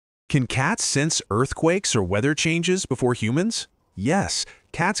Can cats sense earthquakes or weather changes before humans? Yes,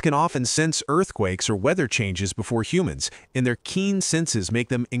 cats can often sense earthquakes or weather changes before humans, and their keen senses make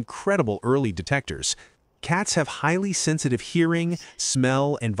them incredible early detectors. Cats have highly sensitive hearing,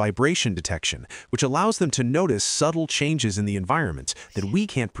 smell, and vibration detection, which allows them to notice subtle changes in the environment that we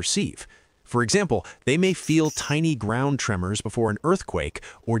can't perceive. For example, they may feel tiny ground tremors before an earthquake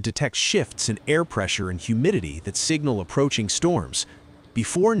or detect shifts in air pressure and humidity that signal approaching storms.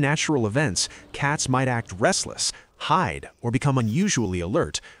 Before natural events, cats might act restless, hide, or become unusually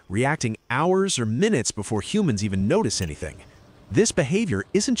alert, reacting hours or minutes before humans even notice anything. This behavior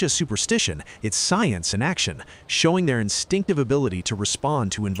isn't just superstition, it's science in action, showing their instinctive ability to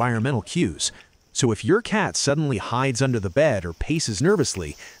respond to environmental cues. So if your cat suddenly hides under the bed or paces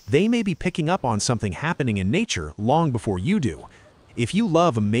nervously, they may be picking up on something happening in nature long before you do. If you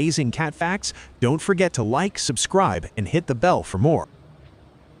love amazing cat facts, don't forget to like, subscribe, and hit the bell for more.